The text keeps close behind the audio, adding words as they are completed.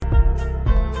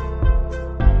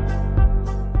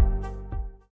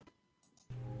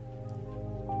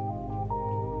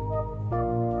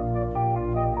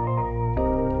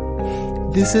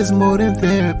This is More Than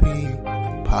Therapy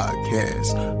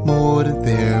podcast. More Than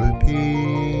Therapy.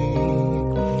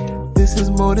 This is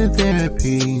More Than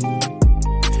Therapy.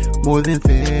 More Than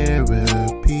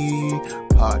Therapy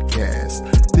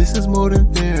podcast. This is More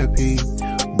Than Therapy.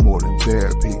 More Than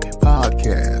Therapy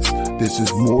podcast. This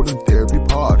is More Than Therapy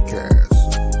podcast.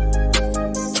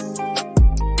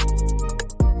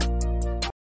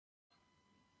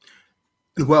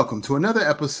 And welcome to another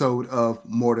episode of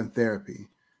More Than Therapy.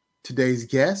 Today's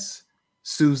guest,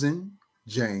 Susan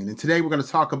Jane. And today we're going to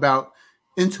talk about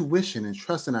intuition and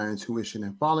trusting our intuition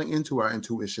and falling into our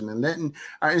intuition and letting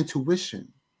our intuition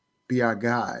be our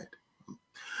guide.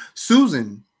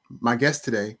 Susan, my guest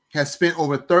today, has spent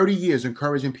over 30 years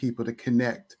encouraging people to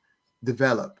connect,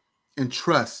 develop, and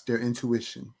trust their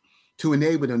intuition to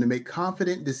enable them to make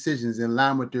confident decisions in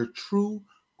line with their true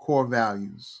core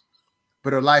values.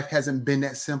 But her life hasn't been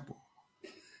that simple.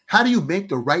 How do you make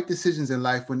the right decisions in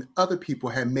life when other people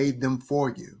have made them for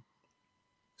you?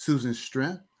 Susan's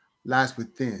strength lies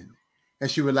within,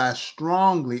 as she relies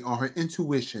strongly on her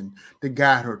intuition to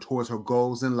guide her towards her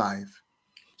goals in life.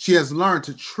 She has learned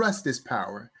to trust this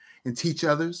power and teach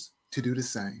others to do the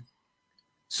same.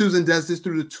 Susan does this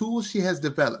through the tools she has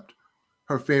developed,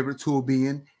 her favorite tool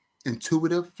being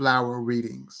intuitive flower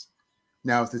readings.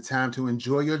 Now is the time to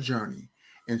enjoy your journey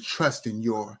and trust in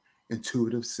your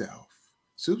intuitive self.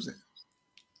 Susan.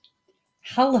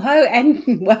 Hello, and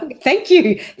well, thank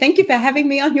you. Thank you for having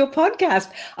me on your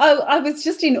podcast. I was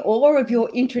just in awe of your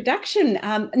introduction,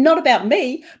 not about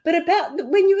me, but about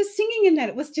when you were singing in that.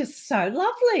 It was just so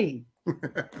lovely.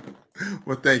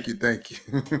 Well, thank you.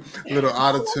 A little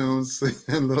auto-tunes,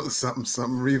 a little something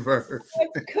reverb.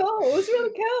 That's cool. It was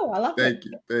really cool. I love it.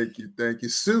 Thank you.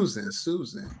 Susan.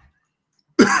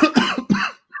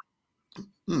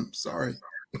 Sorry.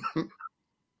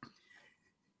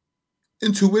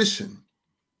 Intuition.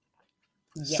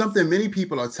 Yes. Something many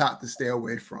people are taught to stay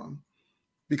away from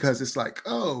because it's like,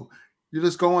 oh, you're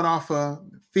just going off of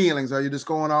feelings or you're just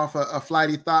going off a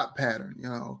flighty thought pattern. You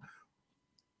know,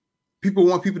 people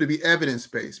want people to be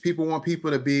evidence-based. People want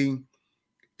people to be,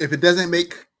 if it doesn't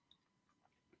make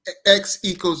X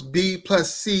equals B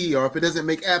plus C, or if it doesn't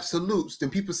make absolutes, then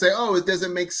people say, oh, it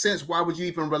doesn't make sense. Why would you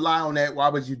even rely on that? Why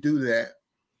would you do that?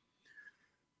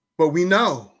 But we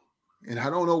know, and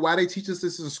I don't know why they teach us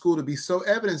this in school, to be so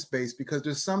evidence-based, because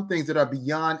there's some things that are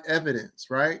beyond evidence,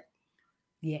 right?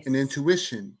 Yes. And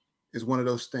intuition is one of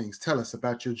those things. Tell us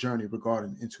about your journey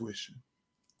regarding intuition.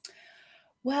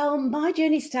 Well, my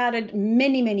journey started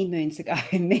many moons ago,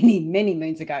 many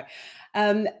moons ago.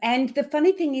 And the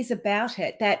funny thing is about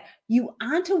it that you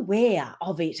aren't aware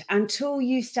of it until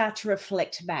you start to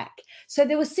reflect back. So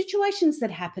there were situations that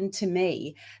happened to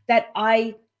me that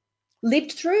I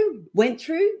lived through, went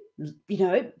through,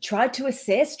 tried to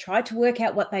assess, tried to work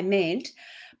out what they meant.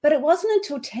 But it wasn't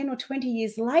until 10 or 20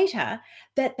 years later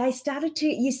that you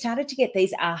started to get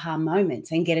these aha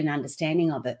moments and get an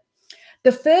understanding of it.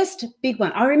 The first big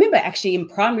one, I remember actually in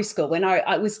primary school when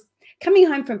I was coming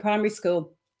home from primary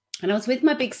school, and I was with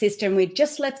my big sister and we'd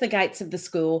just left the gates of the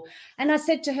school, and I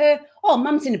said to her, oh,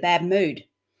 Mum's in a bad mood.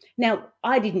 Now,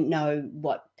 I didn't know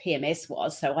what PMS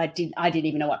was, so I didn't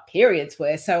even know what periods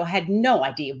were, so I had no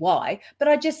idea why, but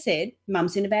I just said,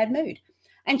 Mum's in a bad mood.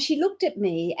 And she looked at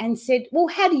me and said, well,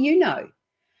 how do you know?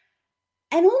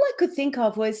 And all I could think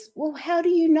of was, well, how do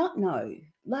you not know?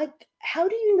 Like, how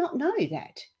do you not know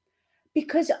that?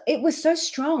 Because it was so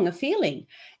strong a feeling.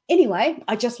 Anyway,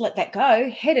 I just let that go,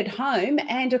 headed home,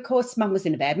 and of course, Mum was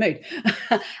in a bad mood.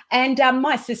 And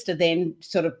my sister then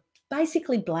sort of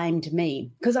basically blamed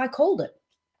me because I called it.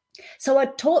 So I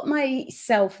taught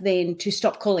myself then to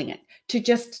stop calling it, to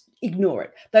just ignore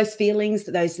it. Those feelings,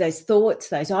 those thoughts,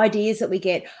 those ideas that we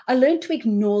get, I learned to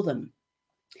ignore them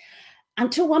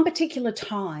until one particular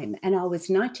time. And I was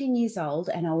 19 years old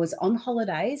and I was on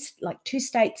holidays, like 2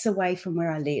 states away from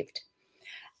where I lived.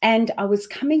 And I was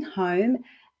coming home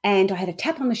and I had a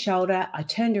tap on the shoulder. I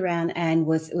turned around and it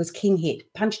was king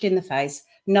hit, punched in the face,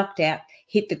 knocked out,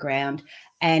 hit the ground.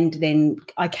 And then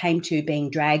I came to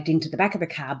being dragged into the back of the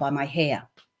car by my hair.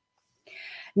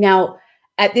 Now,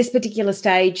 at this particular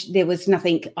stage, there was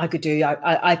nothing I could do.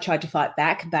 I tried to fight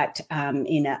back, but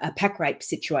in a pack rape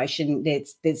situation,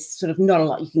 there's sort of not a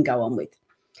lot you can go on with.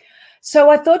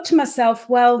 So I thought to myself,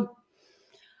 well,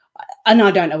 and I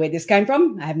don't know where this came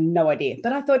from. I have no idea.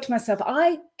 But I thought to myself,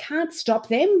 I can't stop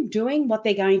them doing what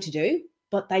they're going to do,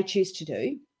 what they choose to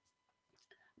do.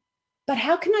 But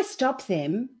how can I stop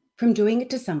them from doing it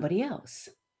to somebody else?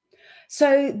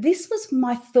 So this was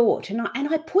my thought. And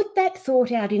I put that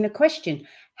thought out in a question.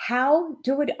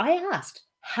 I asked,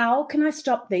 how can I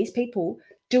stop these people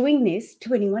doing this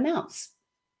to anyone else?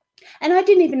 And I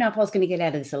didn't even know if I was going to get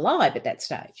out of this alive at that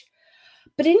stage.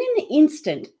 But in an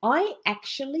instant, I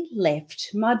actually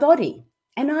left my body.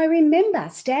 And I remember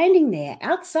standing there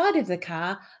outside of the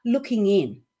car looking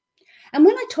in. And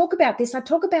when I talk about this, I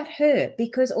talk about her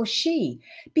because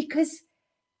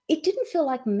it didn't feel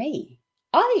like me.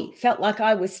 I felt like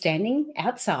I was standing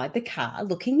outside the car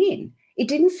looking in. It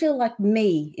didn't feel like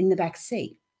me in the back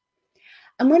seat.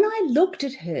 And when I looked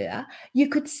at her, you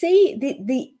could see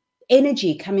the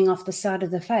energy coming off the side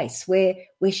of the face where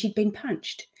she'd been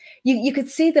punched. You could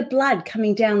see the blood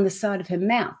coming down the side of her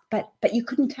mouth, but you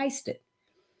couldn't taste it.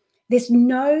 There's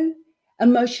no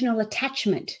emotional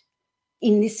attachment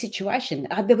in this situation.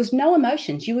 There was no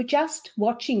emotions. You were just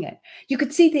watching it. You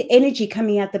could see the energy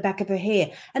coming out the back of her hair.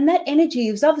 And that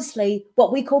energy was obviously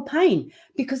what we call pain,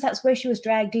 because that's where she was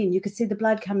dragged in. You could see the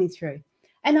blood coming through.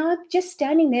 And I'm just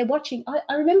standing there watching.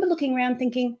 I remember looking around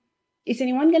thinking, is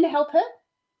anyone going to help her?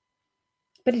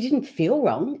 But it didn't feel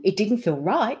wrong. It didn't feel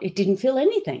right. It didn't feel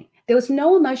anything. There was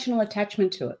no emotional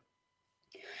attachment to it.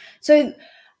 So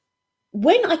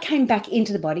when I came back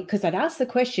into the body, because I'd asked the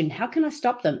question, how can I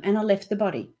stop them? And I left the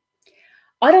body.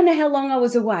 I don't know how long I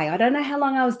was away. I don't know how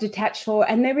long I was detached for.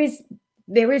 And there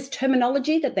is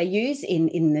terminology that they use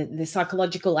in the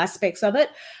psychological aspects of it.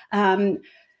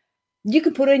 You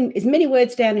can put in as many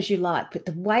words down as you like, but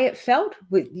the way it felt,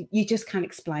 you just can't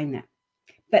explain that.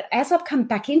 But as I've come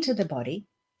back into the body,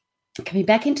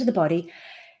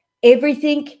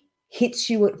 everything hits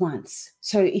you at once.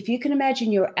 So if you can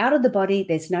imagine you're out of the body,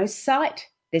 there's no sight,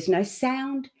 there's no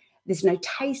sound, there's no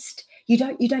taste. You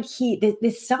don't hear,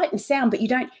 there's sight and sound, but you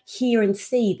don't hear and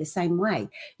see the same way.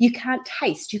 You can't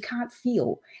taste, you can't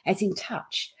feel, as in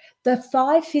touch. The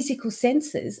 5 physical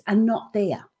senses are not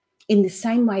there in the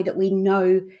same way that we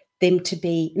know them to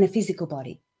be in a physical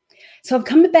body. So I've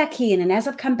come back in, and as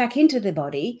I've come back into the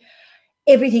body,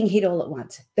 everything hit all at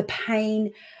once. The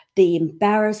pain, the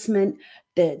embarrassment,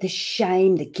 the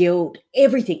shame, the guilt,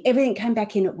 everything came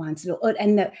back in at once.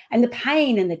 And the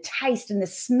pain and the taste and the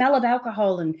smell of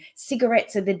alcohol and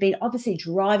cigarettes that they'd been obviously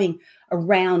driving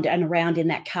around and around in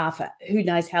that car for who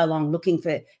knows how long, looking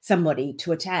for somebody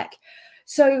to attack.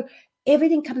 So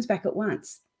everything comes back at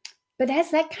once. But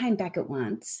as that came back at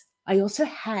once, I also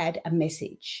had a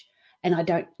message. And I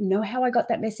don't know how I got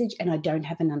that message, and I don't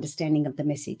have an understanding of the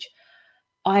message.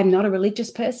 I'm not a religious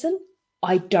person.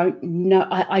 I don't know.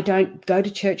 I don't go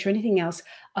to church or anything else.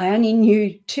 I only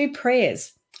knew 2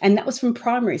 prayers, and that was from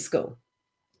primary school.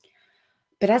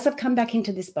 But as I've come back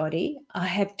into this body, I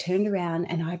have turned around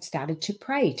and I've started to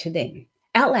pray to them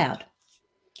out loud.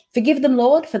 Forgive them,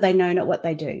 Lord, for they know not what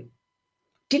they do.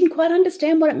 Didn't quite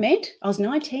understand what it meant. I was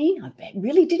 19. I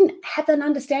really didn't have an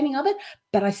understanding of it,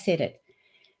 but I said it.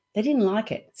 They didn't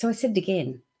like it. So I said it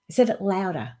again. I said it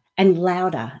louder and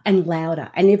louder and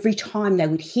louder. And every time they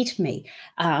would hit me,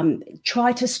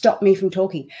 try to stop me from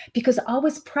talking, because I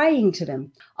was praying to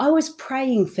them. I was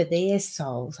praying for their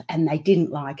souls, and they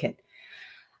didn't like it.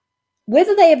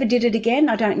 Whether they ever did it again,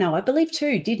 I don't know. I believe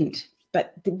 2 didn't.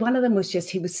 But one of them was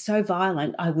he was so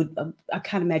violent, I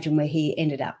can't imagine where he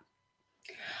ended up.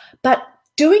 But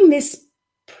doing this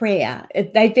prayer,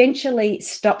 they eventually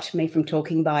stopped me from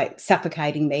talking by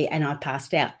suffocating me, and I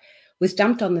passed out, was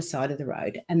dumped on the side of the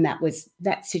road, and that was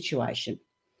that situation.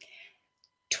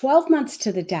 12 months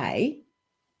to the day,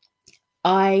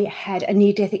 I had a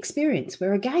near-death experience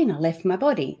where, again, I left my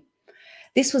body.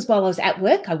 This was while I was at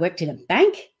work. I worked in a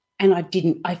bank, and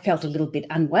I felt a little bit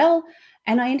unwell,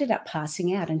 and I ended up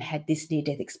passing out and had this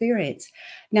near-death experience.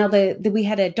 Now, we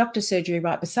had a doctor's surgery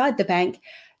right beside the bank.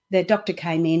 The doctor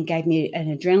came in, gave me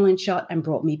an adrenaline shot, and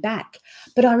brought me back.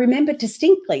 But I remember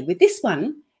distinctly with this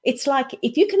one, it's like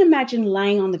if you can imagine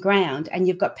laying on the ground and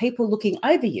you've got people looking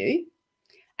over you,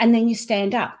 and then you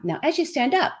stand up. Now, as you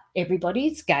stand up,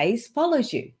 everybody's gaze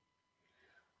follows you.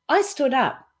 I stood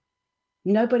up.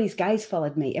 Nobody's gaze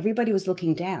followed me. Everybody was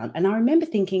looking down. And I remember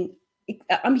thinking,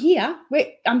 I'm here.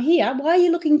 I'm here. Why are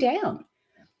you looking down?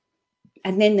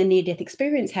 And then the near-death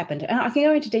experience happened. And I can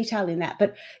go into detail in that,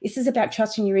 but this is about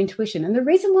trusting your intuition. And the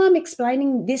reason why I'm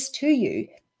explaining this to you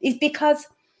is because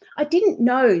I didn't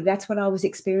know that's what I was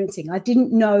experiencing. I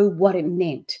didn't know what it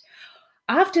meant.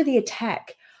 After the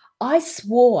attack, I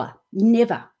swore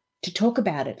never to talk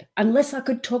about it unless I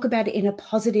could talk about it in a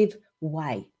positive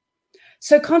way.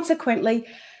 So consequently,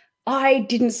 I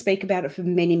didn't speak about it for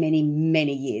many, many,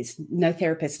 many years. No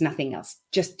therapist, nothing else.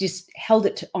 Just held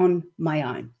it on my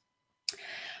own.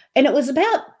 And it was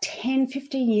about 10,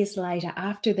 15 years later,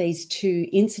 after these 2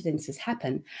 incidences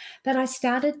happened, that I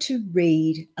started to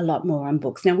read a lot more on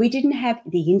books. Now, we didn't have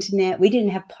the internet, we didn't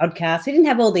have podcasts, we didn't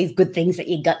have all these good things that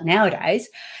you got nowadays.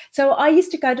 So I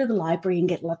used to go to the library and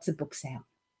get lots of books out.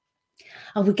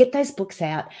 I would get those books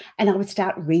out and I would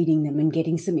start reading them and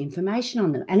getting some information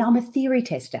on them. And I'm a theory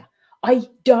tester. I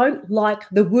don't like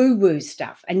the woo-woo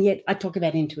stuff. And yet I talk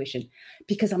about intuition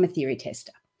because I'm a theory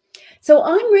tester. So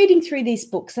I'm reading through these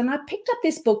books and I picked up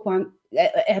this book one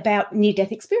about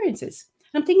near-death experiences.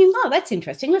 I'm thinking, oh, that's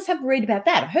interesting. Let's have a read about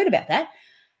that. I heard about that.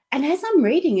 And as I'm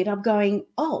reading it, I'm going,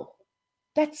 oh,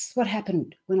 that's what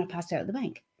happened when I passed out at the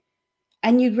bank.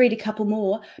 And you'd read a couple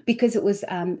more because it was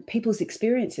people's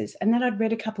experiences. And then I'd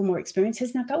read a couple more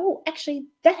experiences and I'd go, oh, actually,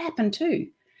 that happened too.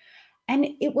 And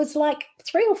it was like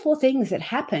 3 or 4 things that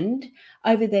happened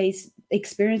over these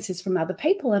experiences from other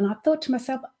people. And I thought to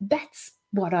myself, that's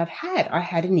what I've had. I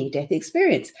had a near-death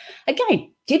experience.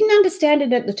 Again, didn't understand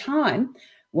it at the time.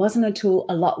 Wasn't until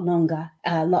a lot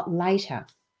later.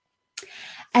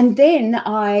 And then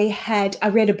I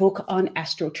read a book on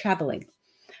astral traveling.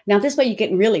 Now, this way you're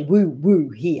getting really woo-woo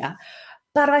here.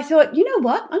 But I thought, you know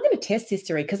what? I'm going to test this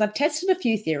theory because I've tested a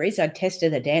few theories. I'd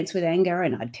tested a dance with anger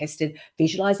and I'd tested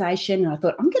visualization. And I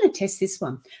thought, I'm going to test this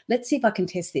one. Let's see if I can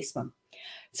test this one.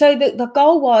 So the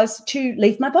goal was to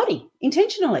leave my body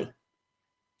intentionally.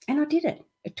 And I did it.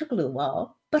 It took a little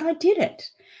while, but I did it.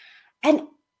 And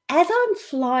as I'm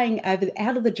flying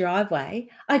out of the driveway,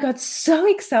 I got so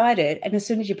excited. And as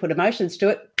soon as you put emotions to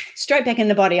it, straight back in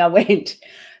the body I went.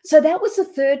 So that was the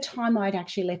 3rd time I'd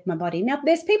actually left my body. Now,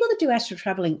 there's people that do astral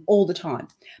traveling all the time.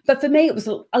 But for me, it was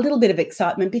a little bit of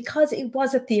excitement because it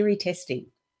was a theory testing.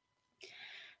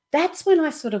 That's when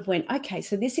I sort of went, okay,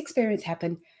 so this experience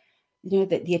happened,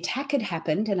 that the attack had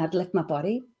happened and I'd left my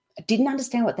body. I didn't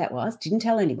understand what that was, didn't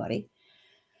tell anybody.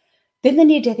 Then the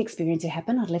near-death experience had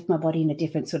happened. I'd left my body in a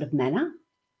different sort of manner.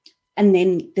 And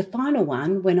then the final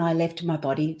one, when I left my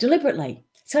body deliberately.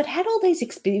 So I'd had all these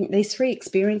 3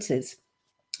 experiences.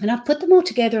 And I've put them all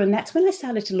together, and that's when I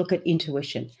started to look at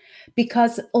intuition.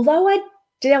 Because although I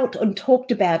dealt and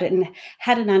talked about it and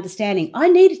had an understanding, I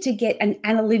needed to get an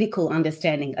analytical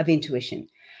understanding of intuition.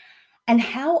 And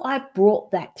how I've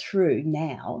brought that through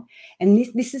now, and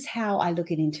this is how I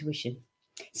look at intuition.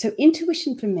 So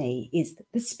intuition for me is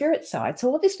the spirit side.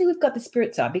 So obviously we've got the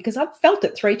spirit side because I've felt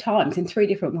it 3 times in 3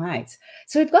 different ways.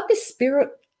 So we've got this spirit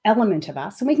element of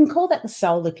us, and we can call that the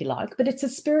soul if you like, but it's a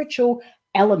spiritual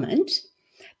element.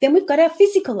 Then we've got our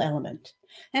physical element,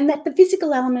 and that the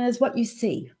physical element is what you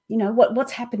see,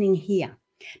 what's happening here.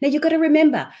 Now, you've got to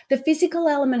remember the physical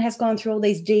element has gone through all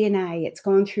these DNA. It's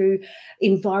gone through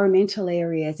environmental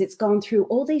areas. It's gone through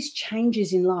all these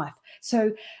changes in life.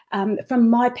 So from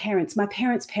my parents, my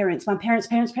parents' parents, my parents'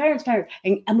 parents, parents, parents,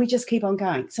 and we just keep on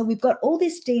going. So we've got all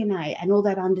this DNA and all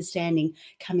that understanding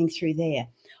coming through there,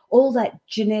 all that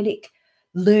genetic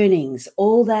learnings,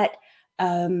 all that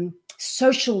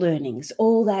social learnings,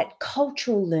 all that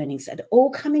cultural learnings, that are all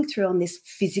coming through on this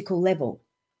physical level.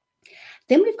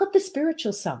 Then we've got the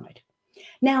spiritual side.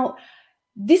 Now,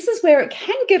 this is where it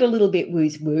can get a little bit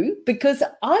woo-woo because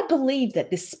I believe that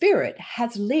the spirit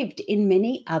has lived in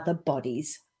many other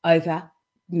bodies over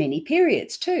many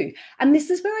periods too. And this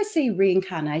is where I see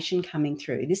reincarnation coming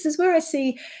through. This is where I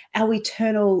see our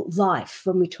eternal life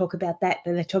when we talk about that,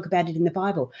 and they talk about it in the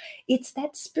Bible. It's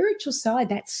that spiritual side,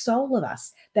 that soul of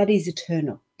us that is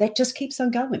eternal, that just keeps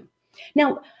on going.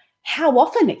 Now, how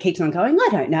often it keeps on going, I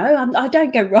don't know. I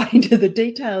don't go right into the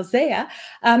details there.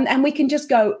 And we can just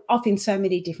go off in so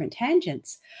many different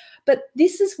tangents. But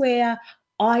this is where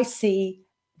I see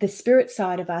the spirit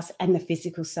side of us and the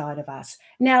physical side of us.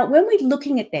 Now, when we're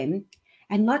looking at them,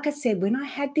 and like I said, when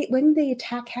the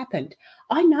attack happened,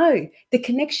 I know the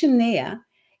connection there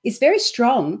is very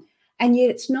strong, and yet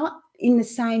it's not in the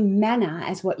same manner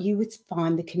as what you would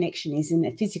find the connection is in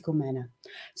a physical manner.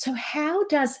 So how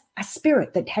does a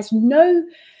spirit that has none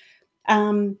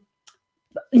of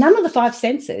the 5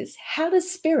 senses, how does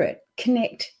spirit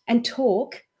connect and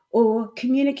talk or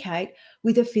communicate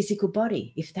with a physical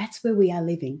body if that's where we are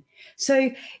living?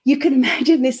 So you can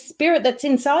imagine this spirit that's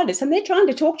inside us, and they're trying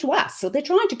to talk to us, or they're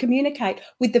trying to communicate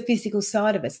with the physical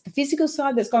side of us, the physical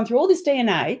side that's gone through all this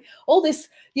DNA, all this,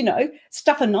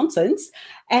 stuff and nonsense,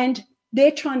 and they're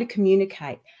trying to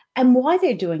communicate. And why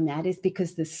they're doing that is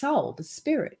because the soul, the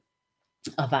spirit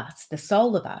of us, the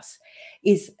soul of us,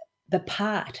 is the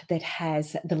part that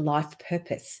has the life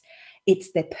purpose.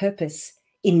 It's their purpose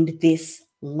in this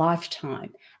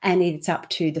lifetime. And it's up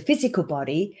to the physical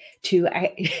body to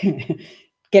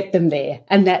get them there.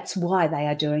 And that's why they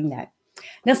are doing that.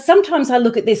 Now, sometimes I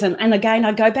look at this and again,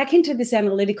 I go back into this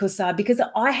analytical side because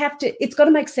it's got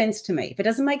to make sense to me. If it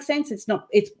doesn't make sense,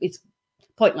 it's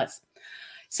pointless.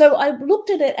 So I looked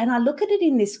at it, and I look at it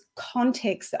in this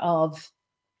context of,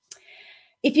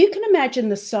 if you can imagine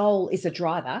the soul is a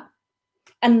driver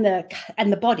and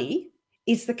the body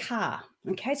is the car.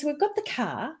 Okay, so we've got the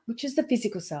car, which is the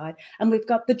physical side, and we've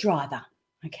got the driver.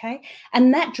 Okay,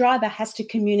 and that driver has to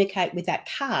communicate with that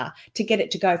car to get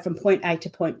it to go from point A to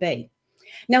point B.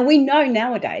 Now, we know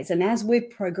nowadays, and as we've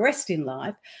progressed in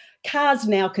life, cars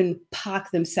now can park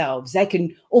themselves. They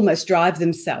can almost drive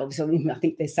themselves. I mean, I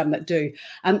think there's some that do,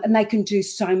 and they can do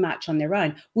so much on their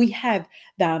own. We have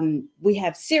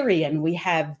Siri, and we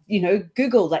have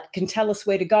Google that can tell us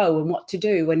where to go and what to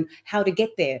do and how to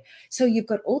get there. So you've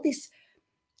got all this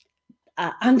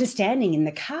understanding in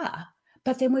the car.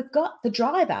 But then we've got the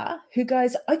driver who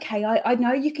goes, okay, I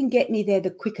know you can get me there the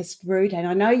quickest route, and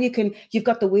I know you've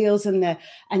got the wheels and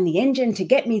the engine to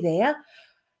get me there,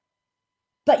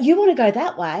 but you want to go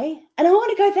that way and I want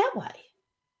to go that way.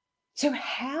 So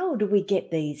how do we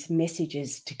get these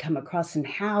messages to come across, and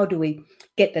how do we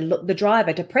get the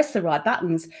driver to press the right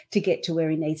buttons to get to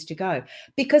where he needs to go?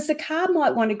 Because the car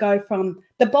might want to go from,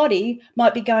 the body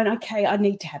might be going, okay, I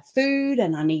need to have food,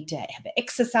 and I need to have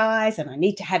exercise, and I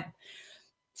need to have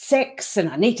sex, and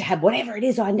I need to have whatever it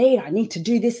is I need to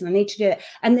do this, and I need to do that.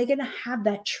 And they're going to have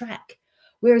that track.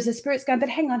 Whereas the spirit's going, but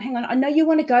hang on. I know you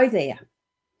want to go there,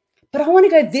 but I want to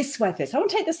go this way first. I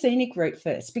want to take the scenic route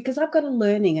first, because I've got a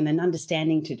learning and an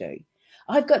understanding to do.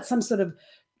 I've got some sort of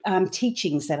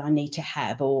teachings that I need to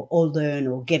have or learn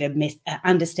or get a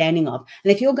understanding of.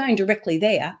 And if you're going directly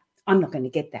there, I'm not going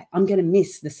to get that. I'm going to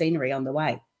miss the scenery on the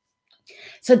way.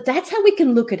 So that's how we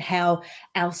can look at how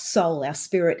our soul, our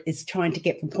spirit, is trying to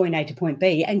get from point A to point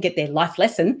B and get their life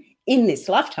lesson in this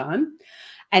lifetime,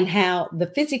 and how the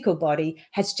physical body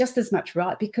has just as much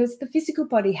right, because the physical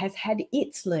body has had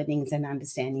its learnings and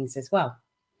understandings as well.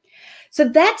 So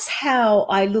that's how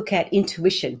I look at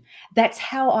intuition. That's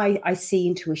how I see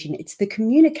intuition. It's the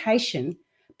communication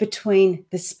between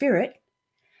the spirit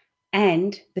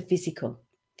and the physical.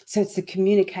 So it's the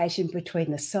communication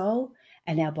between the soul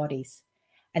and our bodies.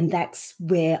 And that's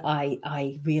where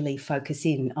I really focus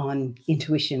in on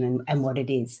intuition and what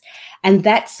it is. And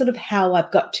that's sort of how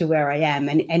I've got to where I am,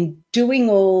 and doing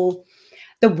all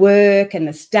the work and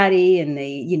the study and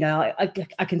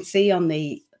I can see on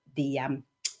the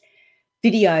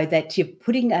video that you're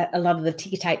putting a lot of the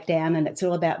ticker tape down, and it's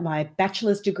all about my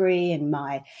bachelor's degree and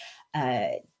my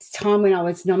time when I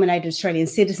was nominated Australian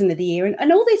Citizen of the Year,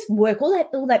 and all this work,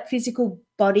 all that physical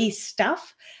body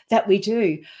stuff that we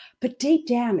do. But deep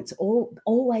down, it's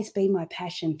always been my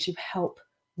passion to help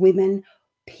women,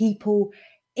 people,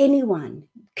 anyone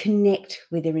connect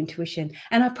with their intuition.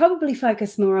 And I probably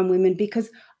focus more on women because,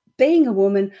 being a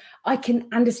woman, I can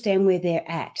understand where they're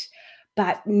at.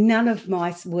 But none of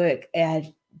my work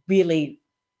really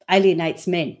alienates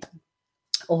men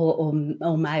or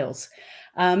males.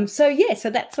 So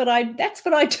that's what I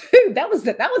do. That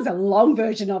was a long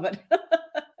version of it.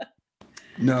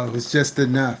 No, it was just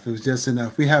enough. It was just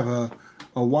enough. We have a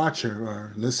watcher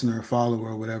or listener or follower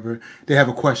or whatever. They have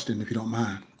a question, if you don't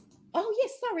mind. Oh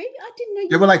yes, sorry, I didn't know.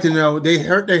 They would like to know.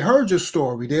 They heard your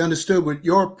story. They understood with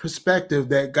your perspective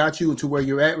that got you into where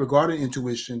you're at regarding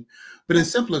intuition. But in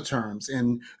simpler terms,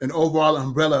 in an overall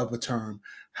umbrella of a term,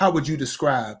 how would you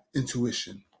describe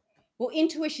intuition? Well,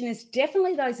 intuition is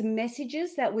definitely those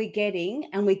messages that we're getting,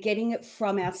 and we're getting it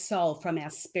from our soul, from our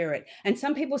spirit. And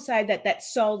some people say that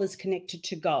soul is connected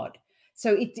to God.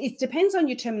 So it depends on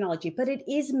your terminology, but it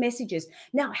is messages.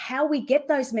 Now, how we get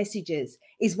those messages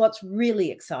is what's really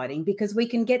exciting, because we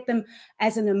can get them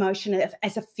as an emotion,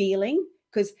 as a feeling,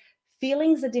 because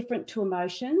feelings are different to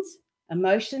emotions.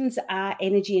 Emotions are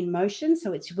energy in motion.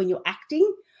 So it's when you're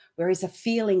acting, whereas a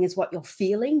feeling is what you're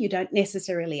feeling. You don't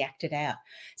necessarily act it out.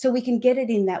 So we can get it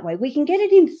in that way. We can get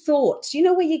it in thoughts,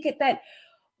 where you get that,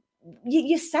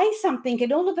 you say something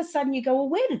and all of a sudden you go, well,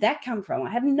 where did that come from? I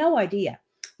have no idea.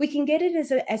 We can get it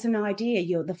as an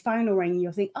idea. The phone will ring and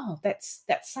you'll think, oh, that's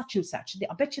such and such.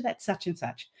 I bet you that's such and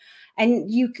such.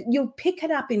 And you'll pick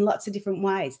it up in lots of different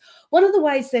ways. One of the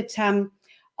ways that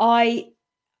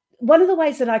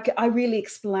I really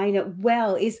explain it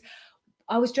well is,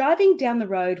 I was driving down the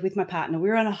road with my partner. We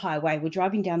were on a highway. We're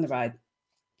driving down the road.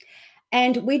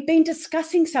 And we'd been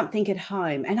discussing something at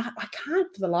home. And I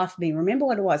can't for the life of me remember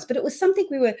what it was, but it was something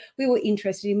we were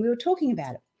interested in. We were talking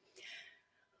about it.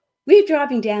 We're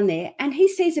driving down there, and he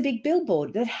sees a big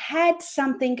billboard that had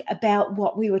something about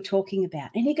what we were talking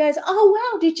about. And he goes,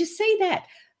 oh, wow, did you see that?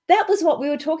 That was what we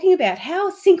were talking about.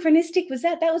 How synchronistic was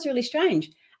that? That was really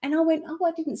strange. And I went, oh,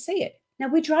 I didn't see it. Now,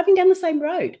 we're driving down the same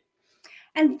road.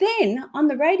 And then on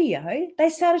the radio, they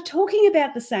started talking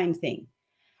about the same thing.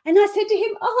 And I said to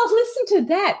him, oh, listen to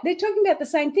that. They're talking about the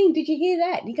same thing. Did you hear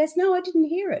that? And he goes, no, I didn't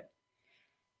hear it.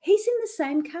 He's in the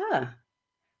same car.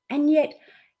 And yet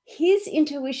his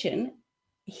intuition,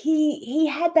 he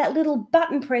had that little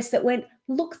button press that went,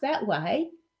 look that way,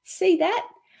 see that?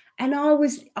 And I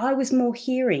was more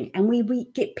hearing, and we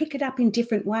pick it up in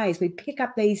different ways. We pick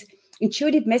up these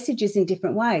intuitive messages in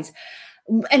different ways.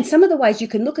 And some of the ways you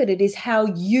can look at it is how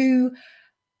you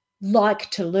like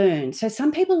to learn. So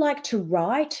some people like to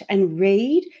write and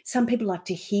read. Some people like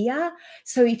to hear.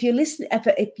 So if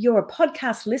you're a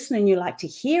podcast listener and you like to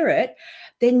hear it,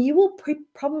 then you will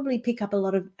probably pick up a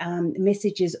lot of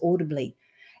messages audibly.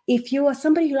 If you are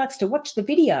somebody who likes to watch the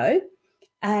video,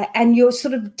 and you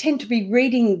sort of tend to be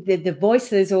reading the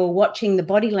voices or watching the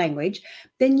body language,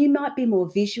 then you might be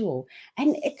more visual.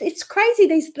 And it's crazy,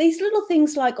 these little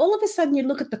things, like all of a sudden you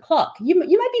look at the clock. You may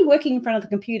be working in front of the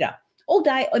computer all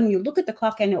day and you look at the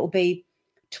clock and it will be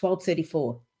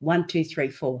 12:34, 1, 2, 3,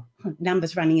 4,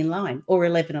 numbers running in line, or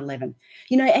 11:11,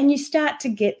 and you start to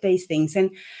get these things.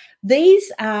 And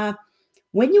these are,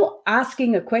 when you're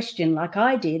asking a question like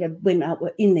I did when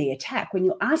in the attack, when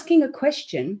you're asking a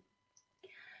question,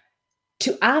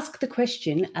 to ask the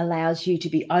question allows you to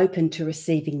be open to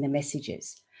receiving the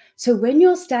messages. So when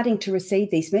you're starting to receive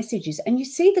these messages and you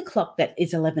see the clock that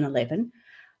is 11:11,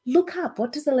 look up,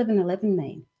 what does 11:11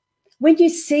 mean? When you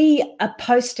see a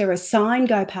poster, a sign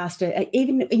go past,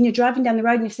 even when you're driving down the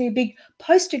road and you see a big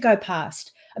poster go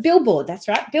past, a billboard, that's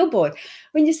right, billboard,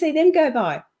 when you see them go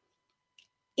by,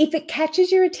 if it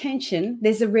catches your attention,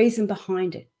 there's a reason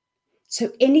behind it.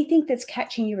 So anything that's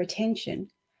catching your attention,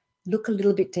 look a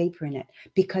little bit deeper in it,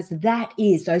 because that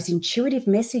is those intuitive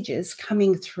messages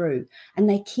coming through, and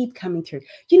they keep coming through.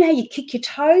 You know how you kick your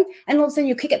toe and all of a sudden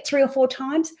you kick it 3 or 4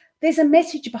 times? There's a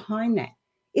message behind that.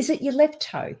 Is it your left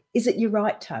toe? Is it your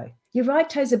right toe? Your right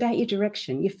toe is about your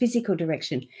direction, your physical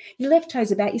direction. Your left toe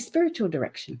is about your spiritual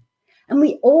direction. And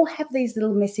we all have these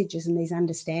little messages and these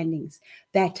understandings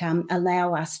that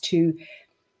allow us to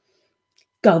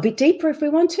go a bit deeper if we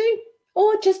want to,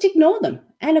 or just ignore them.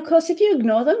 And of course, if you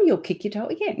ignore them, you'll kick your toe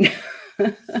again.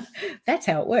 That's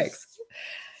how it works.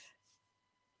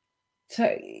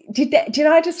 So did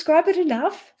I describe it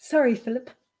enough? Sorry, Philip.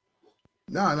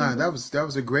 No, that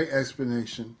was a great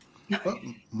explanation. Well,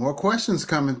 more questions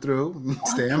coming through.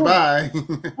 Stand by.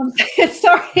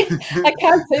 Sorry, I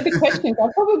can't see the questions. I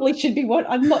probably should be what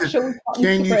I'm not sure.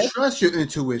 Can you trust your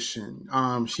intuition?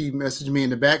 She messaged me in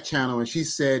the back channel and she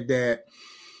said that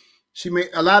she made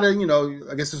a lot of,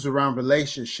 I guess it's around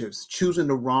relationships, choosing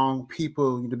the wrong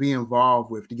people to be involved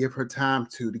with, to give her time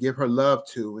to give her love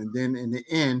to, and then in the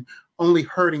end, only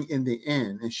hurting in the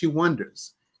end. And she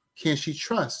wonders, can she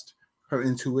trust her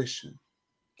intuition?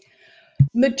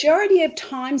 Majority of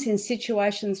times in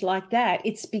situations like that,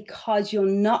 it's because you're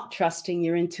not trusting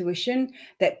your intuition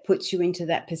that puts you into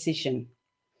that position.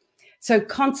 So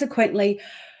consequently,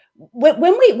 when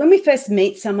we first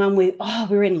meet someone,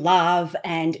 we're in love,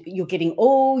 and you're getting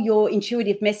all your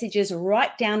intuitive messages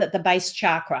right down at the base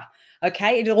chakra.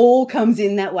 Okay, it all comes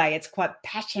in that way. It's quite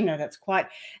passionate. It's quite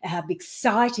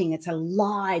exciting. It's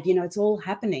alive. It's all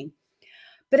happening.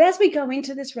 But as we go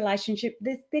into this relationship,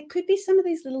 there could be some of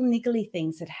these little niggly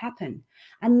things that happen.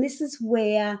 And this is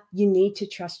where you need to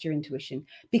trust your intuition,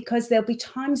 because there'll be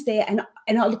times there. And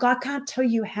look, I can't tell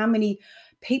you how many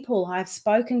people I've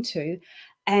spoken to,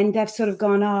 and they've sort of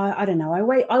gone, oh, I don't know.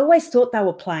 I always thought they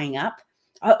were playing up.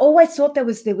 I always thought there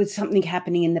was something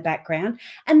happening in the background,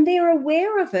 and they're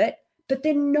aware of it, but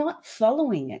they're not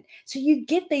following it. So you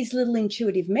get these little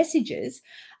intuitive messages,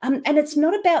 and it's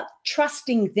not about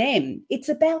trusting them. It's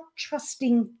about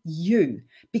trusting you,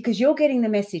 because you're getting the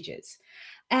messages.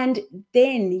 And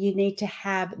then you need to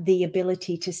have the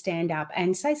ability to stand up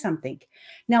and say something.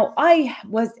 Now, I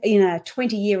was in a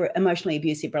 20-year emotionally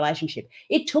abusive relationship.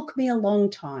 It took me a long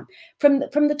time. From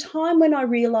the time when I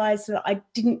realized that I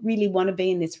didn't really want to be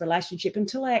in this relationship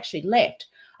until I actually left.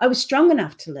 I was strong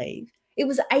enough to leave. It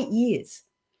was 8 years.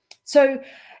 So,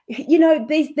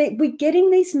 we're getting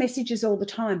these messages all the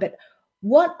time. But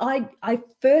what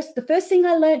the first thing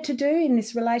I learned to do in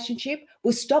this relationship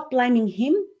was stop blaming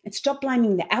him and stop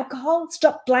blaming the alcohol,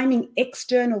 stop blaming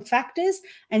external factors,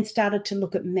 and started to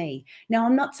look at me. Now,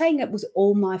 I'm not saying it was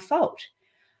all my fault,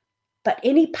 but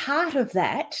any part of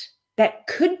that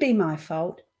could be my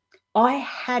fault, I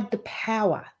had the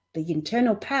power, the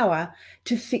internal power,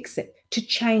 to fix it, to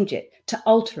change it, to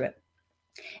alter it.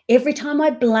 Every time I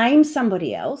blame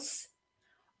somebody else,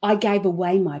 I gave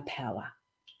away my power.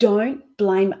 Don't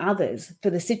blame others for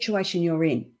the situation you're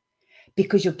in,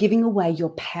 because you're giving away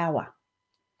your power.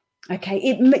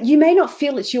 Okay, you may not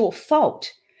feel it's your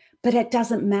fault, but it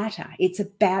doesn't matter. It's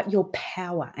about your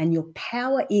power, and your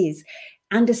power is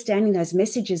understanding those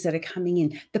messages that are coming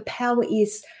in. The power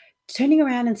is turning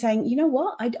around and saying, you know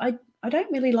what, I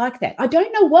don't really like that. I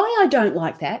don't know why I don't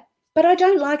like that, But I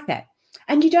don't like that.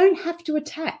 And you don't have to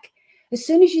attack. As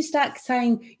soon as you start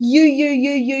saying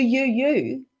you're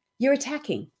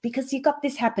attacking because you've got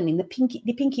this happening, the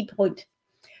pinky point.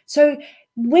 So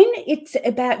when it's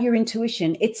about your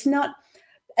intuition, it's not.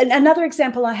 Another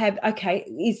example I have,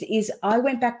 is I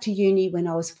went back to uni when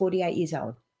I was 48 years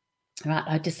old. Right,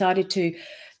 I decided to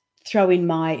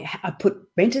I put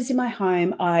renters in my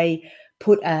home. I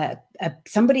put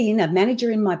somebody in, a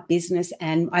manager in my business,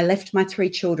 and I left my 3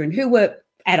 children who were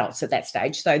adults at that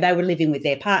stage. So they were living with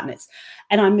their partners.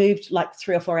 And I moved like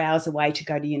 3 or 4 hours away to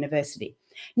go to university.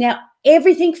 Now,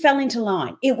 everything fell into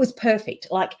line. It was perfect.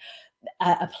 Like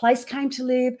a place came to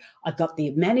live. I got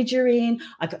the manager in.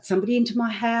 I got somebody into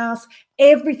my house.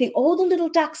 Everything, all the little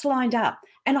ducks lined up.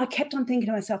 And I kept on thinking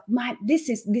to myself, mate, this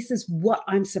is what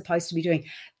I'm supposed to be doing.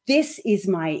 This is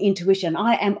my intuition.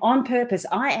 I am on purpose.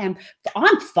 I'm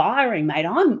firing, mate.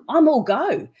 I'm all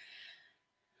go.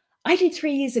 I did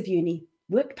 3 years of uni,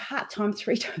 worked part-time,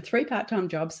 three part-time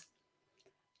jobs.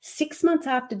 6 months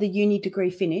after the uni degree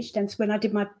finished, that's when I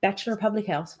did my Bachelor of Public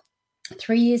Health.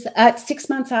 6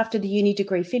 months after the uni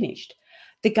degree finished,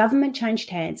 the government changed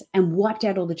hands and wiped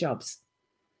out all the jobs.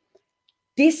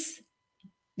 This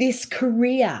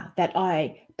career that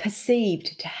I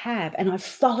perceived to have, and I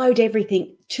followed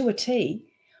everything to a T,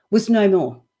 was no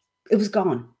more. It was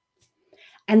gone.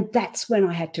 And that's when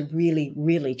I had to really,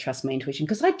 really trust my intuition,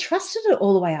 because I trusted it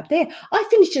all the way up there. I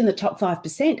finished in the top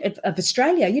 5% of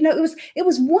Australia. You know, it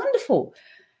was wonderful.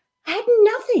 I had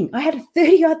nothing. I had a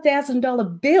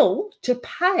 $30,000 bill to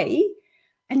pay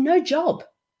and no job.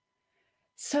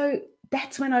 So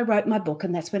that's when I wrote my book,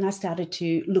 and that's when I started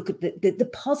to look at the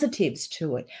positives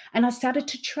to it, and I started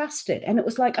to trust it. And it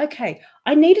was like, okay,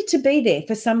 I needed to be there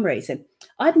for some reason.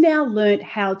 I've now learned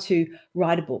how to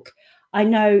write a book. I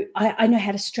know how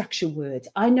to structure words.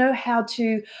 I'm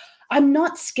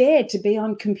not scared to be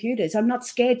on computers. I'm not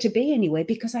scared to be anywhere,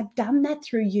 because I've done that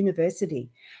through university.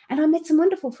 And I met some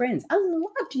wonderful friends. I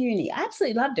loved uni. I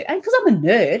absolutely loved it. And because I'm a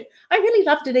nerd, I really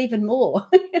loved it even more.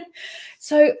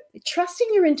 So trusting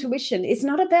your intuition is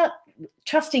not about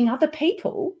trusting other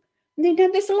people. You know,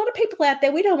 there's a lot of people out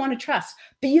there we don't want to trust,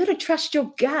 but you got to trust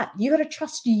your gut. You got to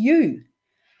trust you.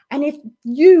 And if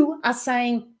you are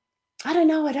saying, I don't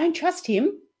know, I don't trust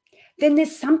him, then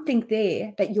there's something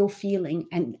there that you're feeling,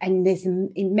 and there's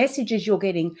messages you're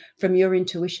getting from your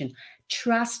intuition.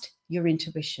 Trust your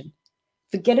intuition.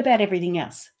 Forget about everything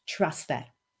else. Trust that.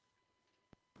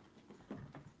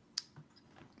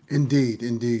 Indeed,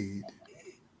 indeed.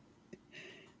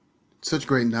 Such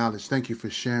great knowledge. Thank you for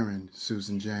sharing,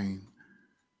 Susan Jane.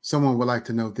 Someone would like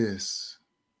to know this.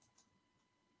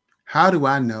 How do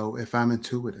I know if I'm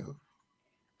intuitive?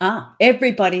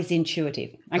 Everybody's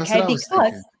intuitive. Okay, because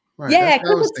right. Yeah,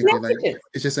 because it's messages. Like,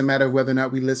 it's just a matter of whether or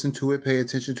not we listen to it, pay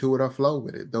attention to it, or flow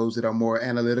with it. Those that are more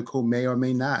analytical may or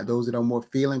may not. Those that are more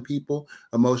feeling people,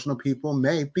 emotional people,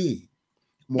 may be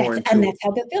more intuitive. And that's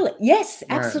how they feel it. Yes,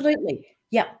 absolutely. Right.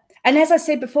 Yeah. And as I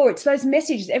said before, it's those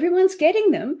messages. Everyone's getting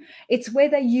them. It's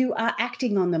whether you are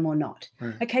acting on them or not.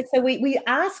 Right. Okay, so we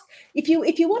ask, if you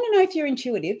want to know if you're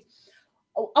intuitive,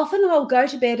 often I'll go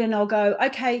to bed and I'll go,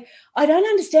 okay, I don't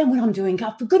understand what I'm doing.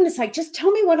 God, for goodness sake, just tell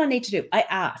me what I need to do. I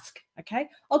ask, okay?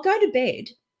 I'll go to bed,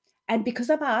 and because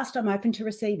I've asked, I'm open to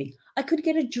receiving. I could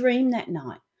get a dream that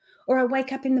night, or I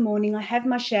wake up in the morning, I have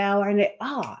my shower, and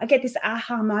I get this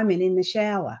aha moment in the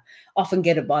shower. Often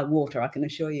get it by water, I can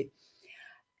assure you.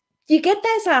 You get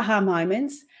those aha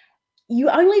moments. You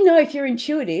only know if you're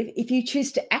intuitive if you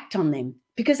choose to act on them,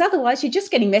 because otherwise you're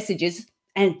just getting messages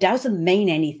and it doesn't mean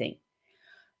anything.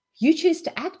 You choose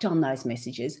to act on those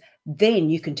messages, then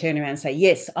you can turn around and say,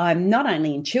 yes, I'm not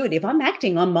only intuitive, I'm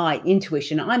acting on my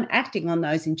intuition. I'm acting on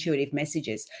those intuitive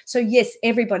messages. So yes,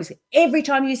 every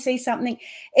time you see something,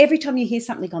 every time you hear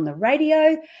something on the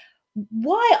radio,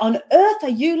 why on earth are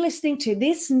you listening to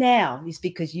this now? Is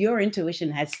because your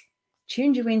intuition has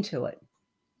tuned you into it.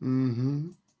 Mm-hmm.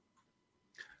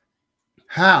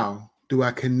 How do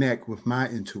I connect with my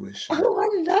intuition? Oh,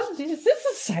 I love this. This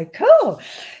is so cool.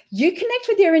 You connect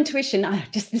with your intuition.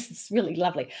 This is really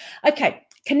lovely. Okay.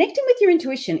 Connecting with your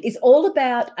intuition is all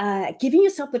about giving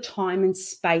yourself the time and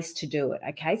space to do it.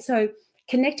 Okay. So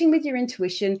connecting with your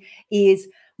intuition is,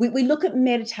 we look at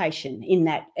meditation in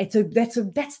that. That's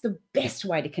the best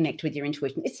way to connect with your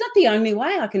intuition. It's not the only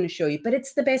way, I can assure you, but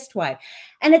it's the best way.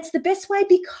 And it's the best way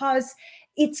because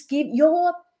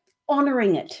you're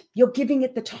honoring it. You're giving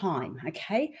it the time.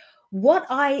 Okay. What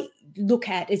I look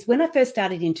at is, when I first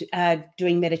started into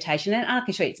doing meditation, and I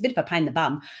can show you, it's a bit of a pain in the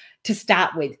bum to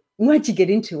start with. Once you get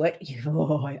into it,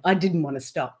 I didn't want to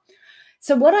stop.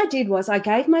 So what I did was I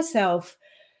gave myself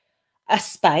a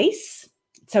space.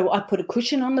 So I put a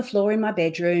cushion on the floor in my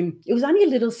bedroom. It was only a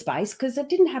little space because I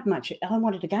didn't have much. I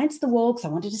wanted against the wall because I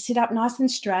wanted to sit up nice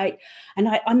and straight. And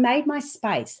I made my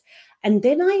space. And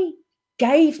then I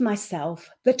gave myself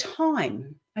the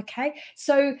time. Okay.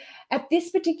 So at this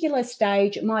particular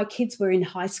stage, my kids were in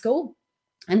high school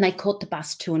and they caught the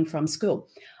bus to and from school.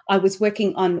 I was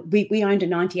working on, we owned a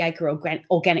 90-acre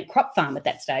organic crop farm at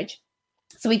that stage.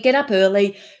 So we'd get up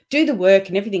early, do the work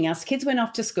and everything else. Kids went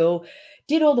off to school,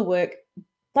 did all the work.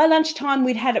 By lunchtime,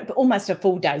 we'd had almost a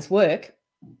full day's work.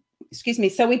 Excuse me.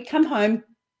 So we'd come home,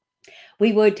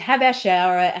 we would have our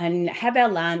shower and have our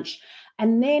lunch.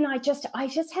 And then I just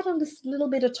had a little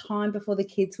bit of time before the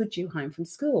kids were due home from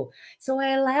school. So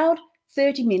I allowed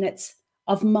 30 minutes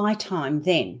of my time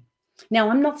then. Now,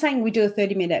 I'm not saying we do a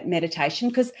 30-minute meditation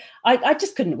because I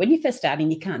just couldn't. When you're first starting,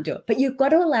 you can't do it. But you've got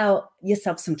to allow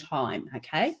yourself some time,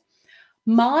 okay?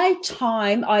 My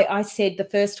time, I said the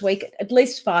first week, at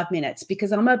least 5 minutes,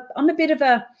 because I'm a bit of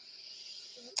a,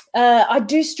 I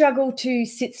do struggle to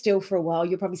sit still for a while.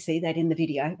 You'll probably see that in the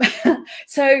video.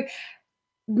 So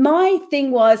my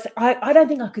thing was, I don't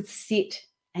think I could sit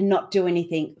and not do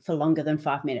anything for longer than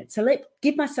 5 minutes. So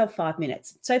give myself 5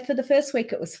 minutes. So for the first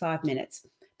week, it was 5 minutes.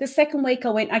 The second week I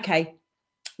went, okay,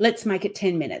 let's make it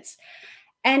 10 minutes.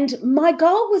 And my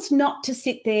goal was not to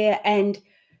sit there and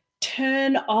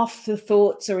turn off the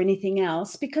thoughts or anything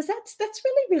else, because that's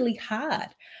really, really hard.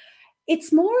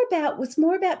 Was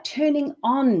more about turning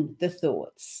on the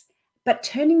thoughts, but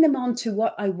turning them on to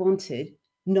what I wanted,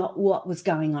 not what was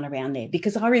going on around there.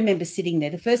 Because I remember sitting there,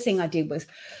 the first thing I did was,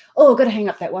 I've got to hang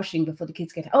up that washing before the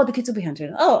kids get home. The kids will be home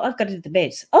too. I've got to do the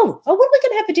beds. What are we going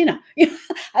to have for dinner?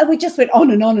 And we just went on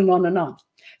and on and on and on.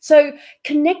 So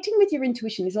connecting with your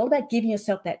intuition is all about giving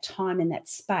yourself that time and that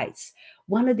space.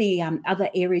 One of the other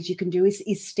areas you can do is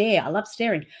stare. I love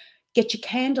staring. Get your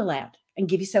candle out and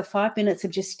give yourself 5 minutes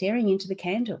of just staring into the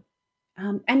candle.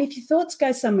 And if your thoughts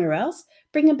go somewhere else,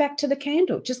 bring them back to the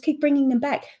candle. Just keep bringing them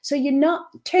back. So you're not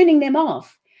turning them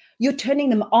off. You're turning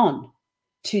them on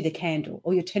to the candle,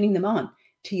 or you're turning them on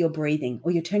to your breathing,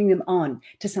 or you're turning them on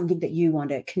to something that you want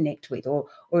to connect with or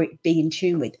be in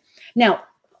tune with. Now,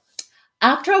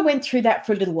 after I went through that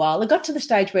for a little while, I got to the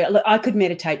stage where I could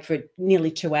meditate for nearly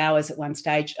 2 hours at one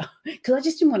stage because I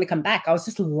just didn't want to come back. I was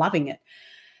just loving it.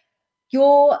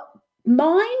 Your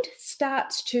mind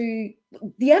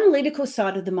the analytical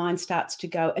side of the mind starts to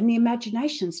go, and the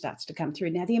imagination starts to come through.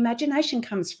 Now, the imagination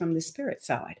comes from the spirit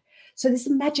side. So this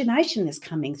imagination is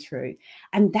coming through,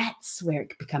 and that's where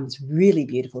it becomes really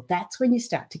beautiful. That's when you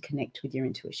start to connect with your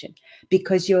intuition,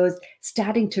 because you're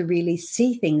starting to really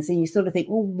see things and you sort of think,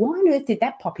 well, why on earth did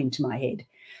that pop into my head?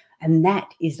 And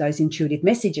that is those intuitive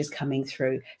messages coming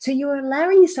through. So you're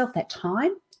allowing yourself that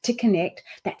time to connect,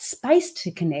 that space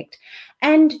to connect,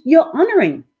 and you're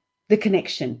honoring the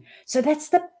connection. So that's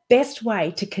the best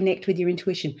way to connect with your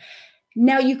intuition.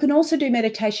 Now, you can also do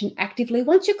meditation actively.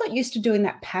 Once you've got used to doing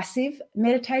that passive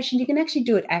meditation, you can actually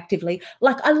do it actively.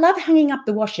 Like, I love hanging up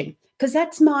the washing because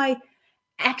that's my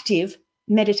active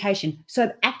meditation.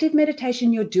 So active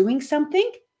meditation, you're doing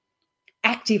something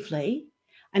actively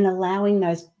and allowing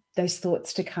those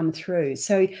thoughts to come through.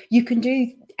 So you can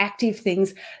do active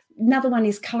things. Another one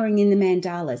is coloring in the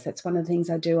mandalas. That's one of the things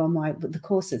I do on the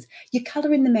courses. You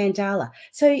color in the mandala.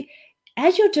 So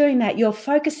as you're doing that, you're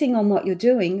focusing on what you're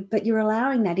doing, but you're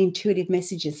allowing that intuitive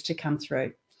messages to come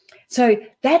through. So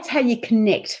that's how you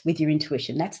connect with your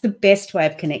intuition. That's the best way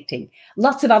of connecting.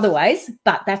 Lots of other ways,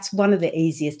 but that's one of the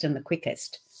easiest and the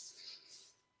quickest.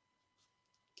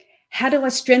 How do I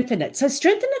strengthen it? So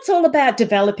strengthen it's all about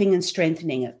developing and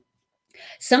strengthening it.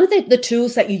 Some of the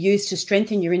tools that you use to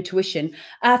strengthen your intuition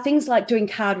are things like doing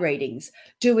card readings,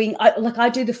 I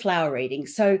do the flower reading.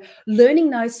 So learning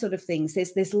those sort of things,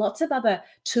 there's lots of other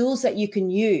tools that you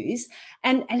can use.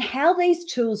 And how these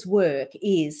tools work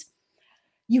is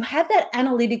you have that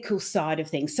analytical side of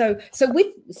things. So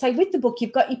with the book,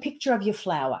 you've got your picture of your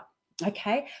flower.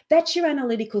 Okay, that's your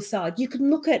analytical side. You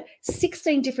can look at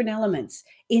 16 different elements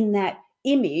in that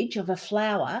image of a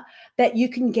flower that you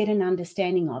can get an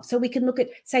understanding of. So we can look at,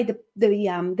 say,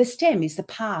 the stem is the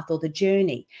path or the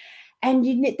journey, and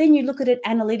then you look at it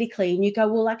analytically and you go,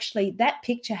 well, actually, that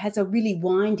picture has a really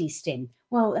windy stem.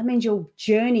 Well, that means your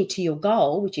journey to your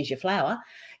goal, which is your flower,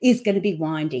 is going to be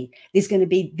windy. There's going to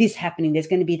be this happening. There's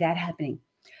going to be that happening.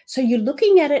 So you're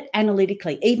looking at it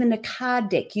analytically. Even a card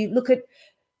deck, you look at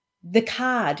the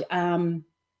card.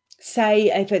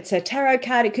 Say if it's a tarot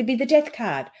card, it could be the death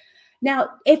card.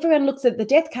 Now, everyone looks at the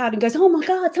death card and goes, oh, my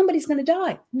God, somebody's going to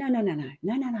die. No.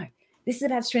 This is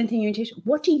about strengthening your intuition.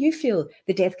 What do you feel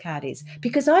the death card is?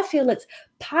 Because I feel it's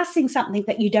passing something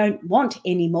that you don't want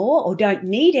anymore or don't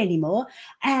need anymore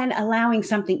and allowing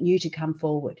something new to come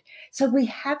forward. So we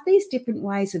have these different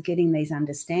ways of getting these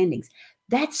understandings.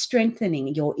 That's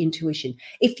strengthening your intuition.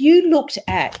 If you looked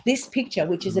at this picture,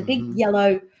 which is a big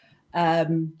yellow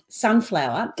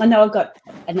sunflower, I know I've got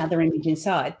another image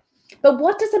inside, but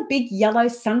what does a big yellow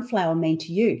sunflower mean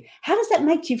to you? How does that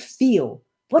make you feel?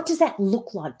 What does that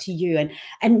look like to you?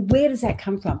 And where does that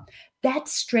come from?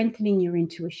 That's strengthening your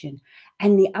intuition.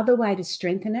 And the other way to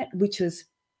strengthen it, which was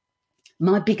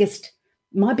my biggest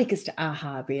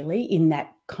aha really in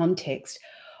that context,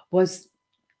 was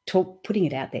putting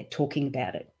it out there, talking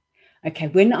about it. Okay,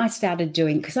 when I started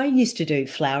doing, because I used to do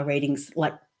flower readings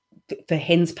like for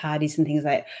hens parties and things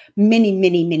like that many,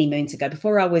 many, many moons ago,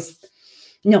 before I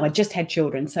just had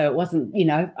children. So it wasn't,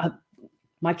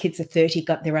 my kids are 30,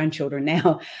 got their own children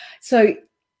now. So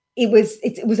it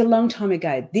was a long time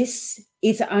ago. This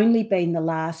is only been the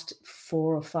last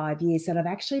 4 or 5 years that I've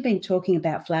actually been talking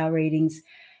about flower readings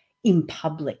in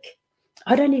public.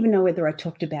 I don't even know whether I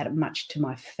talked about it much to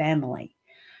my family.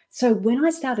 So when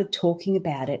I started talking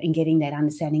about it and getting that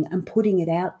understanding and putting it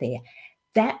out there,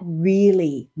 that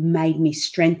really made me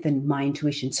strengthen my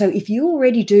intuition. So if you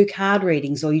already do card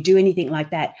readings or you do anything like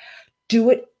that, do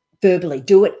it verbally,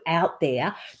 do it out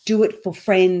there, do it for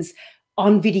friends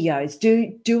on videos,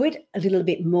 do it a little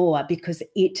bit more, because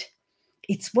it's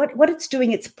what it's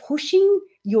doing. It's pushing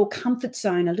your comfort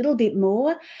zone a little bit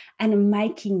more and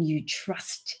making you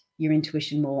trust your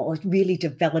intuition more, or really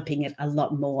developing it a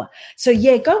lot more. So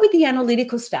yeah, go with the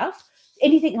analytical stuff,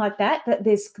 anything like that, but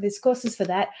there's courses for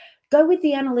that. Go with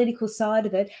the analytical side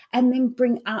of it and then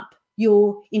bring up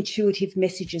your intuitive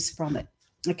messages from it.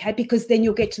 Okay, because then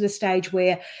you'll get to the stage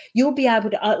where you'll be able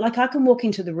to, like I can walk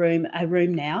into a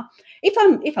room now,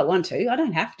 if I want to, I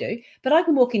don't have to, but I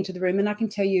can walk into the room and I can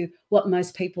tell you what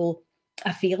most people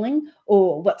are feeling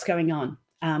or what's going on.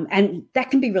 And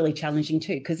that can be really challenging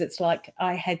too, because it's like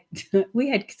we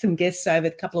had some guests over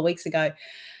a couple of weeks ago,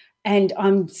 and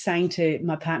I'm saying to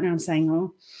my partner,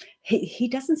 oh, he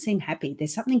doesn't seem happy.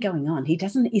 There's something going on.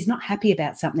 He's not happy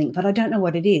about something, but I don't know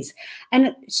what it is.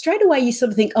 And straight away you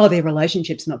sort of think, oh, their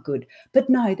relationship's not good. But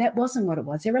no, that wasn't what it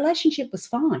was. Their relationship was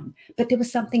fine, but there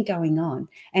was something going on.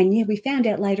 And yeah, we found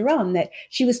out later on that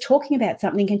she was talking about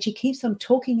something and she keeps on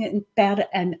talking about it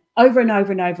and over and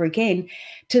over again,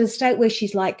 to the state where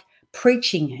she's like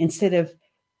preaching instead of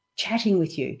chatting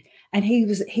with you. And he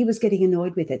was getting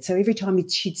annoyed with it. So every time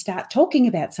she'd start talking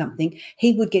about something,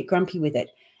 he would get grumpy with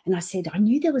it. And I said, I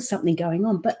knew there was something going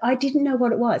on, but I didn't know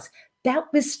what it was. That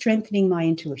was strengthening my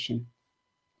intuition.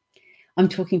 I'm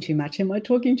talking too much. Am I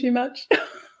talking too much?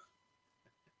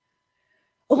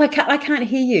 Oh, I can't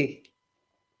hear you.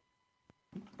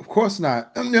 Of course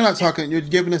not. You're not talking. You're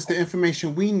giving us the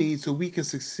information we need so we can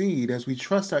succeed as we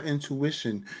trust our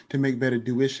intuition to make better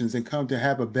tuitions and come to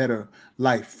have a better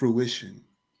life fruition.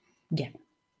 Yeah,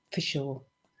 for sure.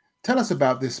 Tell us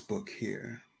about this book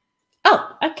here.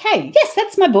 Oh, okay. Yes,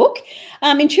 that's my book,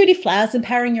 Intuitive Flowers,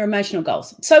 Empowering Your Emotional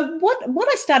Goals. So what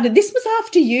I started, this was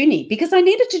after uni, because I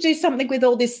needed to do something with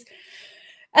all this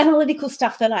analytical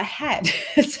stuff that I had.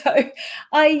 So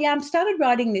I started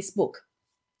writing this book.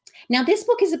 Now, this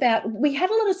book is about, we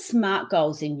had a lot of SMART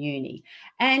goals in uni,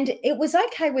 and it was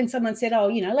okay when someone said, oh,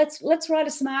 let's write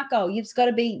a SMART goal. It's got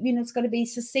to be, it's got to be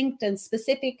succinct and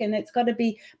specific, and it's got to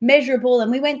be measurable.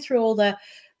 And we went through all the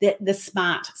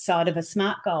SMART side of a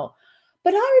SMART goal.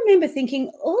 But I remember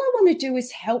thinking, all I want to do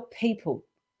is help people.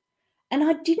 And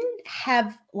I didn't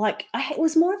have it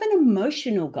was more of an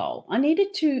emotional goal. I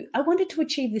wanted to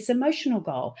achieve this emotional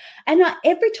goal. And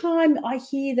every time I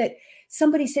hear that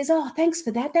somebody says, oh, thanks for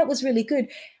that, that was really good,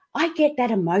 I get that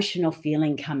emotional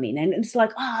feeling come in. And it's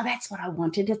like, oh, that's what I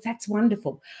wanted. That's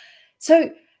wonderful.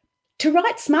 So to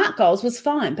write SMART goals was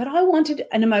fine, but I wanted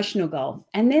an emotional goal.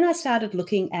 And then I started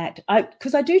looking at,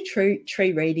 because I do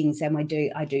tree readings and I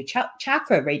do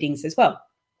chakra readings as well.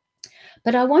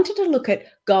 But I wanted to look at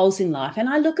goals in life, and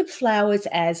I look at flowers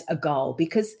as a goal,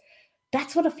 because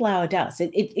that's what a flower does.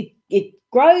 It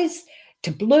grows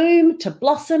to bloom, to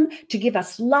blossom, to give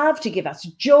us love, to give us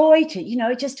joy,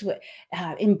 to, just to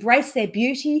embrace their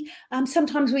beauty.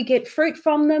 Sometimes we get fruit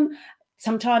from them.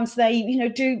 Sometimes they,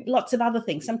 do lots of other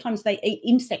things. Sometimes they eat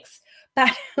insects,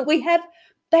 but they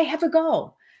have a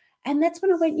goal. And that's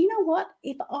when I went, you know what?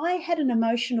 If I had an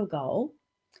emotional goal,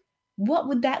 what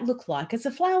would that look like as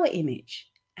a flower image?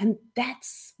 And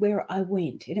that's where I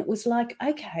went. And it was like,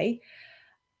 okay,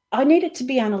 I need it to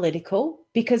be analytical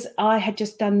because I had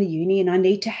just done the uni and I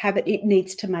need to have it. It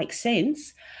needs to make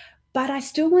sense. But I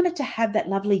still wanted to have that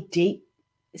lovely, deep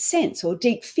sense or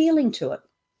deep feeling to it.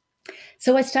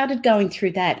 So I started going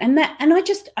through that, and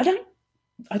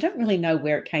I don't really know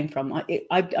where it came from.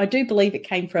 I do believe it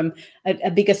came from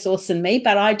a bigger source than me,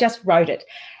 but I just wrote it.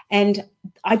 And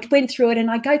I went through it,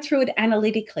 and I go through it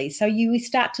analytically. So you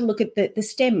start to look at the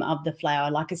stem of the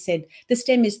flower. Like I said, the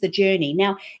stem is the journey.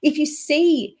 Now, if you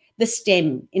see the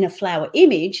stem in a flower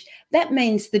image, that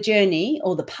means the journey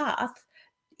or the path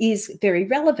is very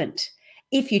relevant.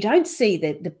 If you don't see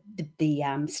the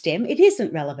stem, it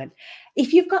isn't relevant.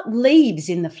 If you've got leaves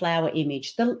in the flower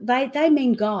image, they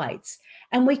mean guides.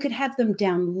 And we could have them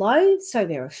down low, so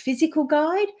they're a physical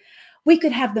guide. We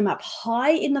could have them up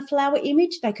high in the flower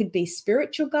image. They could be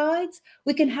spiritual guides.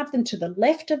 We can have them to the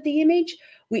left of the image,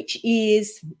 which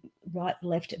is right,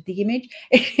 left of the image.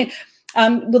 To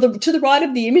the right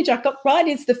of the image, I got right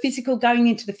is the physical going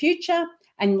into the future,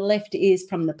 and left is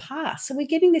from the past. So we're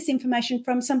getting this information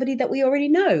from somebody that we already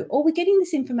know, or we're getting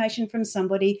this information from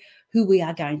somebody who we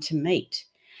are going to meet.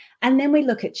 And then we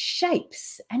look at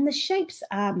shapes, and the shapes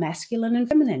are masculine and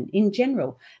feminine in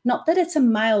general. Not that it's a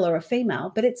male or a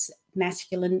female, but it's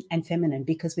masculine and feminine,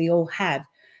 because we all have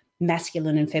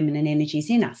masculine and feminine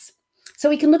energies in us. So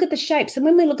we can look at the shapes. And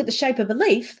when we look at the shape of a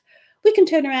leaf, we can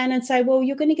turn around and say, well,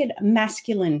 you're going to get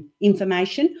masculine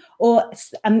information, or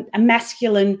a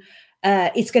masculine,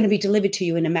 it's going to be delivered to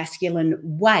you in a masculine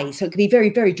way. So it can be very,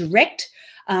 very direct.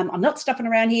 I'm not stuffing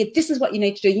around here. This is what you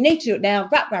need to do. You need to do it now.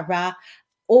 Rah, rah, rah.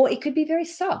 Or it could be very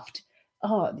soft,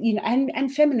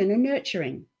 and feminine and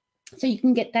nurturing. So you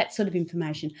can get that sort of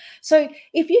information. So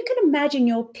if you can imagine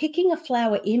you're picking a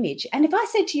flower image, and if I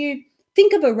said to you,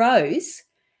 think of a rose,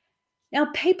 now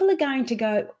people are going to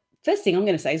go, first thing I'm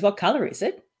going to say is, what color is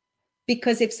it?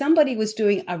 Because if somebody was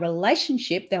doing a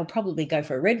relationship, they'll probably go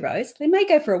for a red rose. They may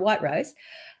go for a white rose.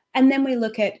 And then we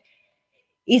look at,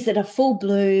 is it a full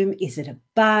bloom? Is it a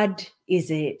bud?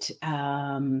 Is it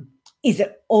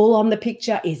all on the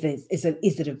picture? Is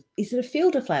it a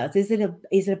field of flowers? Is it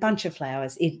a bunch of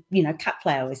flowers? Cut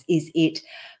flowers? Is it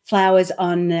flowers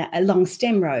on a long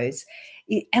stem rose?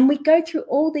 And we go through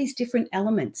all these different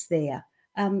elements there.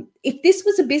 If this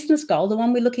was a business goal, the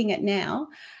one we're looking at now,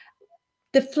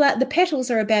 the petals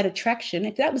are about attraction.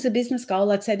 If that was a business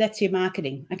goal, I'd say that's your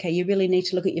marketing. Okay, you really need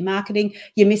to look at your marketing.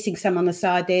 You're missing some on the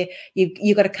side there.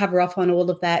 You've got to cover off on all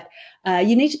of that.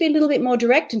 You need to be a little bit more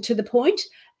direct and to the point,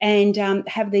 and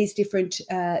have these different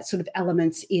sort of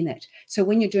elements in it. So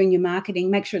when you're doing your marketing,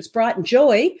 make sure it's bright and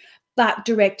joy, but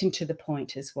direct and to the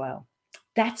point as well.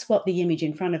 That's what the image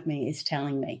in front of me is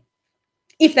telling me.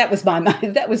 If that was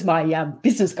my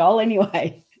business goal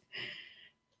anyway.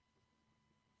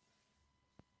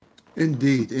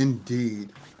 Indeed.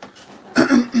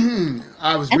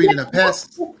 I was reading a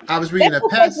past. Right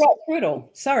through it all.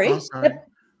 Sorry. Oh, sorry.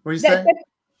 What are you saying?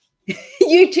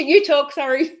 You talk.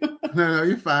 Sorry. No,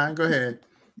 you're fine. Go ahead.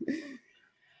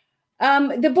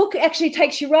 The book actually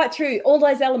takes you right through all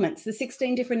those elements, the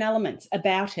 16 different elements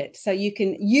about it, so you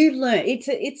learn.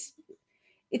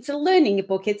 It's a learning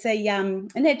book. It's an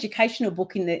educational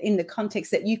book in the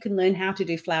context that you can learn how to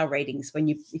do flower readings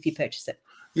if you purchase it.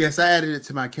 Yes, I added it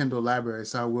to my Kindle library,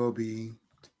 so I will be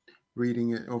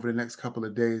reading it over the next couple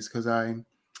of days, because I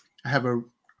have a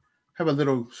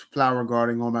little flower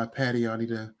garden on my patio I need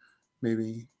to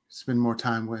maybe spend more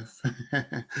time with.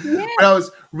 Yeah. But I was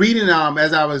reading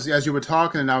as you were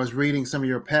talking, and I was reading some of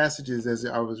your passages as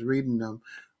I was reading them.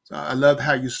 So I love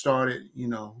how you started,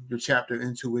 your chapter,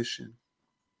 Intuition.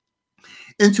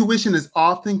 Intuition is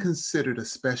often considered a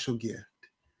special gift.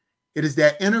 It is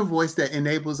that inner voice that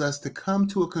enables us to come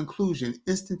to a conclusion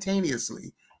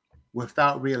instantaneously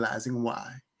without realizing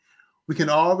why. We can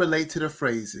all relate to the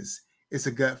phrases, "It's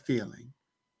a gut feeling,"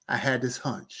 "I had this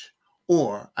hunch,"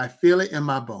 or "I feel it in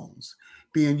my bones,"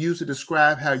 being used to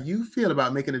describe how you feel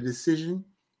about making a decision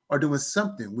or doing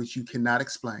something which you cannot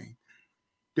explain.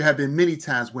 There have been many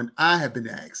times when I have been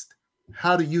asked,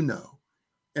 "How do you know?"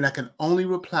 And I can only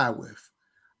reply with,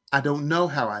 "I don't know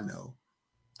how I know.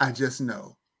 I just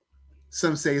know."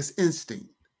 Some say it's instinct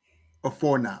or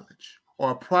foreknowledge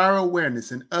or a prior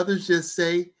awareness, and others just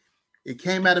say it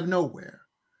came out of nowhere.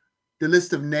 The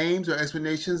list of names or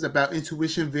explanations about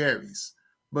intuition varies,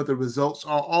 but the results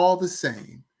are all the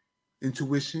same.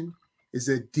 Intuition is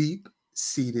a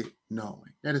deep-seated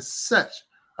knowing. That is such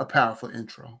a powerful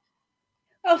intro.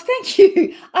 Oh, thank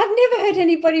you. I've never heard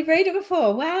anybody read it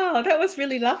before. Wow, that was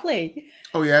really lovely.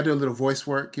 Oh, yeah, I do a little voice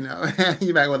work, You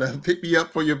might want to pick me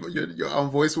up for your own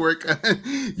voice work,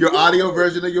 your audio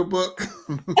version of your book.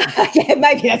 Yeah,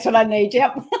 maybe that's what I need,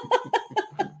 yep.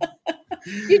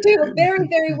 You do it very,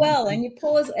 very well, and you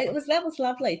pause. That was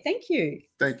lovely. Thank you.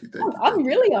 Thank you. I'm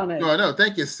really honored. No,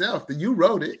 thank yourself that you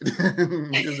wrote it.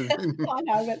 I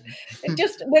know, but it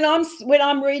just when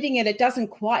I'm reading it, it doesn't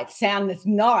quite sound as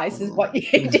nice as what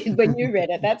you did when you read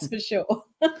it. That's for sure.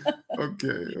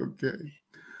 Okay.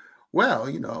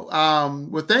 Well,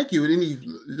 well, thank you. Any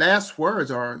last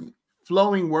words or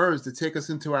flowing words to take us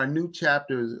into our new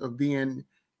chapter of being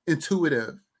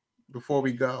intuitive before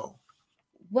we go?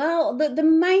 Well, the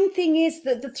main thing is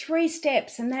the 3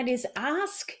 steps, and that is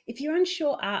ask. If you're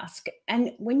unsure, ask.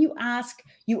 And when you ask,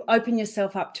 you open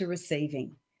yourself up to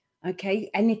receiving. Okay.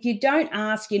 And if you don't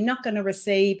ask, you're not going to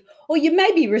receive, or you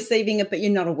may be receiving it, but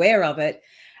you're not aware of it.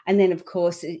 And then, of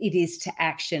course, it is to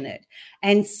action it.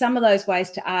 And some of those ways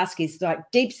to ask is like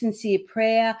deep, sincere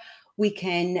prayer. We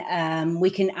can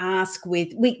ask we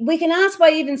can ask by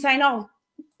even saying, "Oh,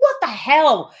 what the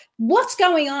hell? What's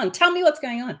going on? Tell me what's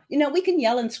going on." We can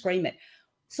yell and scream it.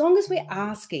 As long as we're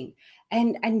asking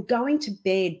and going to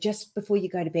bed just before you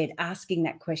go to bed, asking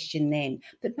that question then.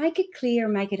 But make it clear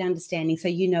and make it understanding so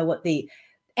you know what the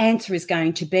answer is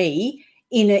going to be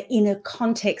in a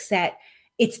context that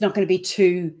it's not going to be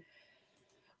too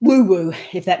woo-woo,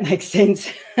 if that makes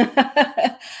sense.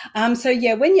 So,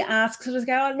 yeah, when you ask, sort of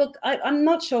go, "Oh, look, I'm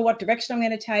not sure what direction I'm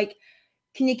going to take.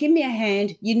 Can you give me a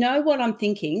hand? You know what I'm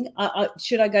thinking.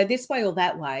 Should I go this way or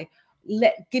that way?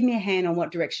 Give me a hand on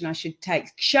what direction I should take.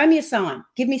 Show me a sign.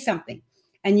 Give me something."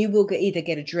 And you will either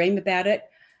get a dream about it,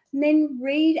 and then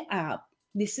read up.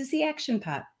 This is the action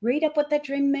part. Read up what that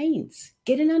dream means.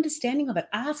 Get an understanding of it.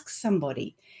 Ask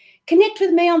somebody. Connect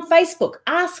with me on Facebook.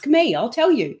 Ask me. I'll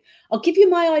tell you. I'll give you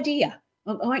my idea.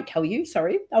 I won't tell you.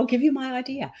 Sorry. I'll give you my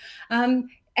idea. And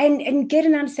get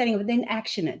an understanding of it, then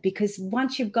action it, because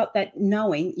once you've got that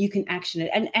knowing, you can action it.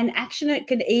 And action it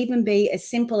could even be as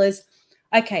simple as,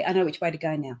 okay, I know which way to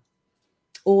go now.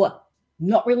 Or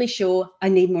not really sure, I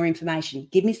need more information.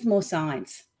 Give me some more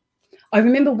signs. I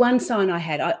remember one sign I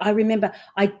had. I remember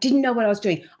I didn't know what I was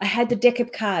doing. I had the deck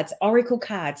of cards, Oracle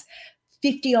cards,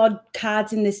 50 odd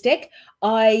cards in this deck.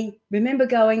 I remember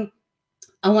going,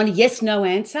 I want a yes, no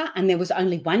answer. And there was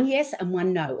only one yes and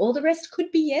one no. All the rest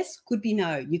could be yes, could be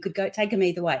no. You could go take them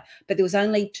either way. But there was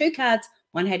only 2 cards.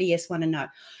 One had a yes, one a no.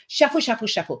 Shuffle, shuffle,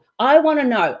 shuffle. I want to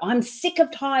know. I'm sick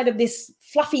of tired of this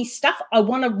fluffy stuff. I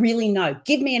want to really know.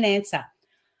 Give me an answer.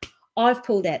 I've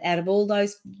pulled out of all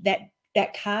those,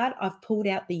 that card, I've pulled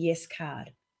out the yes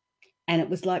card. And it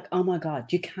was like, oh my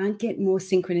God, you can't get more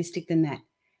synchronistic than that.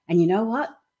 And you know what?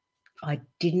 I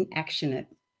didn't action it.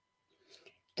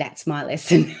 That's my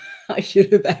lesson. I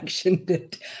should have actioned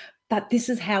it. But this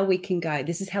is how we can go.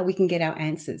 This is how we can get our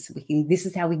answers. This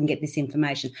is how we can get this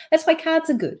information. That's why cards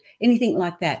are good, anything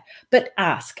like that. But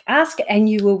ask and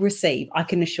you will receive, I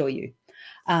can assure you.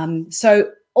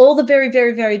 So all the very,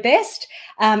 very, very best.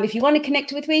 If you want to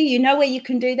connect with me, you know where you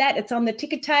can do that. It's on the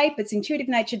ticker tape. It's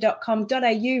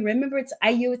intuitivenature.com.au. Remember, it's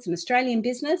AU. It's an Australian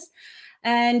business.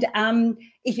 And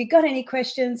if you've got any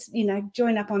questions,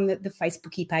 join up on the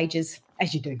Facebooky pages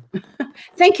as you do.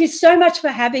 Thank you so much for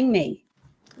having me.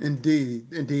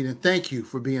 Indeed. And thank you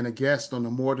for being a guest on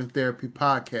the More Than Therapy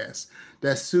podcast.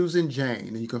 That's Susan Jane.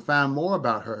 And you can find more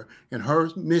about her and her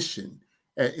mission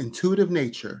at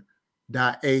intuitivenature.au.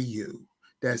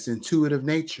 That's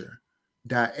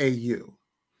intuitivenature.au.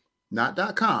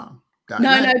 Not .com.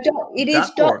 No, it is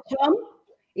 .com.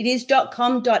 It is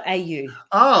 .com.au.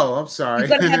 Oh, I'm sorry. You've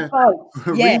got to have both.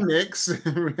 Yeah. Remix.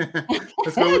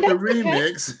 Let's go with the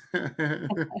remix.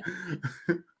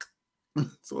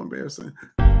 So embarrassing.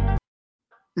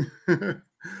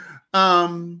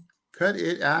 Cut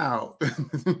it out.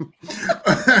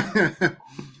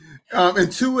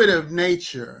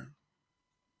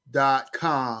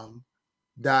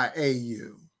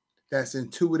 Intuitivenature.com.au. That's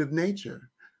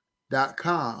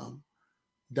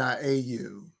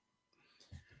intuitivenature.com.au.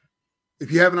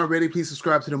 If you haven't already, please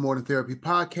subscribe to the More Than Therapy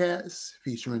podcast,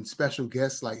 featuring special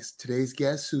guests like today's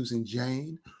guest, Susan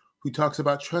Jane, who talks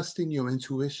about trusting your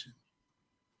intuition.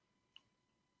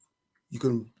 You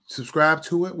can subscribe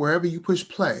to it wherever you push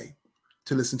play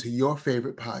to listen to your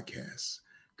favorite podcast.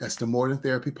 That's the More Than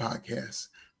Therapy podcast.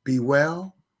 Be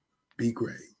well, be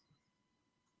great.